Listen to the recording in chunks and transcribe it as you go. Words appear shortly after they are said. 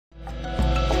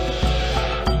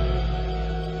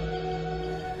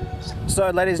So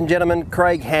ladies and gentlemen,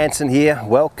 Craig Hanson here.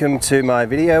 Welcome to my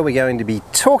video. We're going to be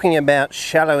talking about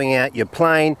shallowing out your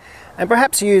plane and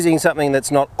perhaps using something that's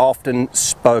not often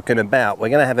spoken about. We're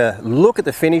going to have a look at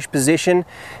the finish position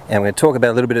and we're going to talk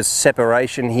about a little bit of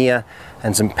separation here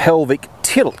and some pelvic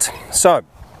tilt. So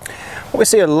what we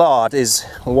see a lot is,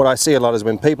 or what I see a lot is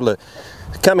when people are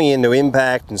coming into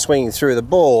impact and swinging through the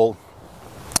ball,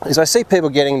 is I see people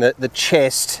getting the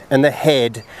chest and the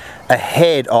head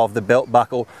ahead of the belt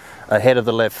buckle, ahead of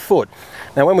the left foot.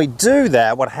 Now when we do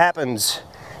that, what happens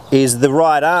is the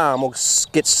right arm will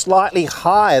get slightly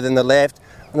higher than the left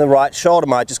and the right shoulder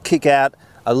might just kick out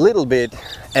a little bit,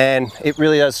 and it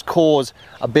really does cause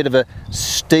a bit of a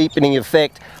steepening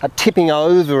effect, a tipping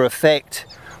over effect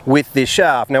with this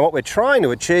shaft. Now what we're trying to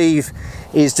achieve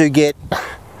is to get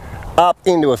up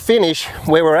into a finish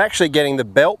where we're actually getting the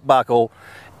belt buckle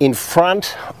in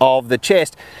front of the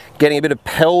chest, getting a bit of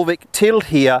pelvic tilt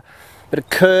here, a bit of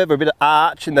curve or a bit of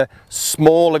arch in the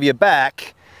small of your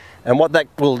back. And what that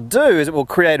will do is it will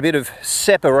create a bit of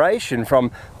separation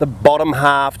from the bottom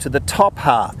half to the top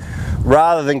half.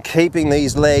 Rather than keeping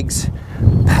these legs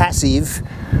passive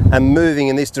and moving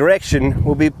in this direction,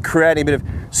 we'll be creating a bit of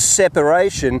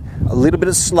separation, a little bit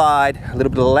of slide, a little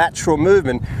bit of lateral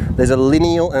movement. There's a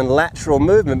lineal and lateral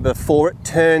movement before it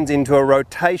turns into a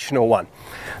rotational one.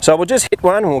 So we'll just hit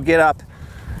one and we'll get up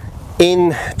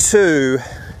into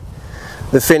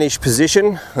the finish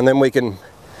position and then we can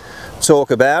talk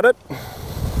about it.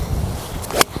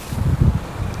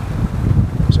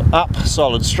 So up,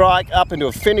 solid strike, up into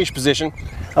a finish position,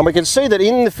 and we can see that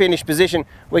in the finish position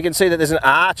we can see that there's an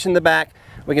arch in the back.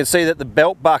 We can see that the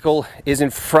belt buckle is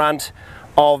in front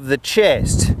of the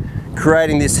chest,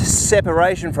 creating this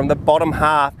separation from the bottom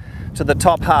half to the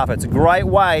top half. It's a great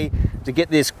way to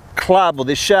get this club or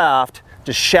this shaft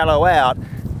to shallow out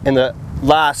in the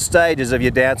last stages of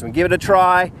your downswing. Give it a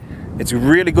try. It's a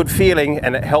really good feeling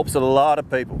and it helps a lot of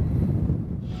people.